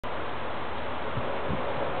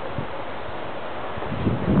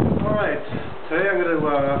Alright, today I'm going to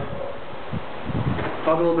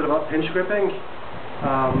talk a little bit about pinch gripping.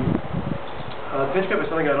 Pinch grip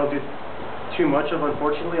is something I don't do too much of,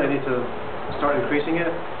 unfortunately. I need to start increasing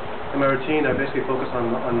it. In my routine, I basically focus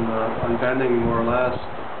on bending more or less.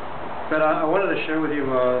 But I wanted to share with you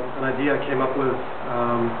an idea I came up with.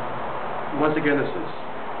 Once again, it's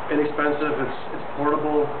inexpensive, it's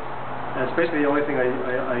portable, and it's basically the only thing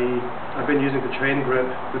I've been using to train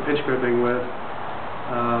grip, the pinch gripping with.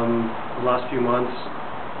 The last few months.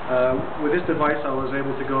 With this device I was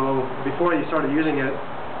able to go, before I started using it,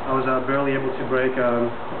 I was barely able to break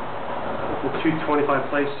the 225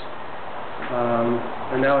 plates,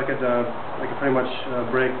 and now I could pretty much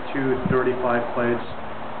break 235 plates.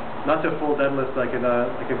 Not to a full deadlift, I can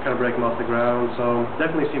kind of break them off the ground, so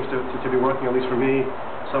definitely seems to be working, at least for me,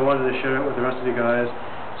 so I wanted to share it with the rest of you guys.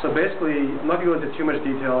 So basically, I'm not going to go into too much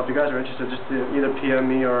detail. If you guys are interested, just either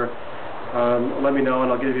PM me or let me know,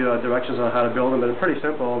 and I'll give you directions on how to build them. But it's pretty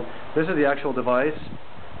simple. This is the actual device.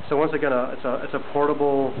 So once again, it's a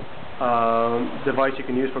portable device you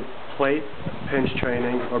can use for plate pinch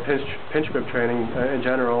training or pinch grip training in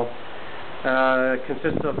general. It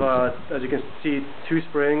consists of, as you can see, 2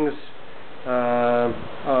 springs, a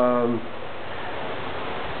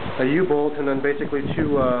U-bolt, and then basically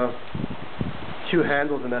two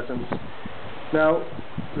handles in essence. Now,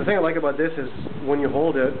 the thing I like about this is when you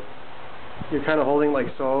hold it, you're kind of holding like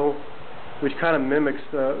so, which kind of mimics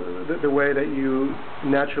the way that you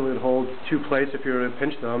naturally would hold 2 plates if you were to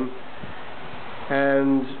pinch them.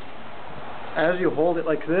 And as you hold it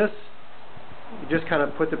like this, you just kind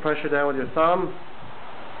of put the pressure down with your thumb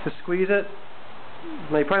to squeeze it.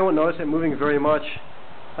 Now you probably won't notice it moving very much.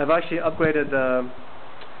 I've actually upgraded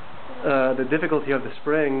the difficulty of the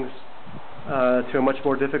springs to a much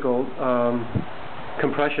more difficult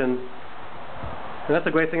compression. And that's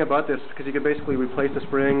the great thing about this, because you can basically replace the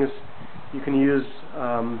springs. You can use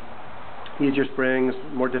easier springs,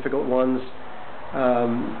 more difficult ones.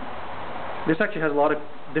 This actually has a lot of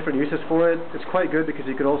different uses for it. It's quite good because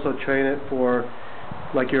you could also train it for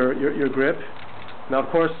like your grip. Now, of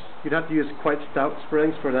course, you'd have to use quite stout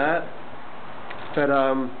springs for that. But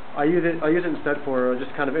I use it instead for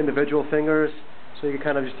just kind of individual fingers. So you can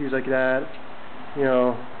kind of just use like that, you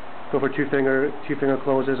know, go for two finger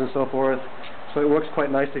closes and so forth. So it works quite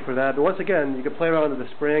nicely for that. But once again, you can play around with the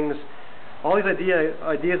springs. All these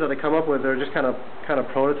ideas that I come up with are just kind of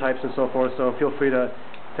prototypes and so forth. So feel free to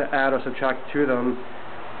add or subtract to them.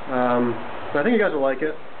 But I think you guys will like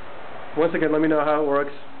it. Once again, let me know how it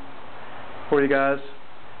works for you guys.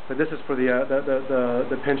 But this is for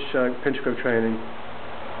the pinch grip training.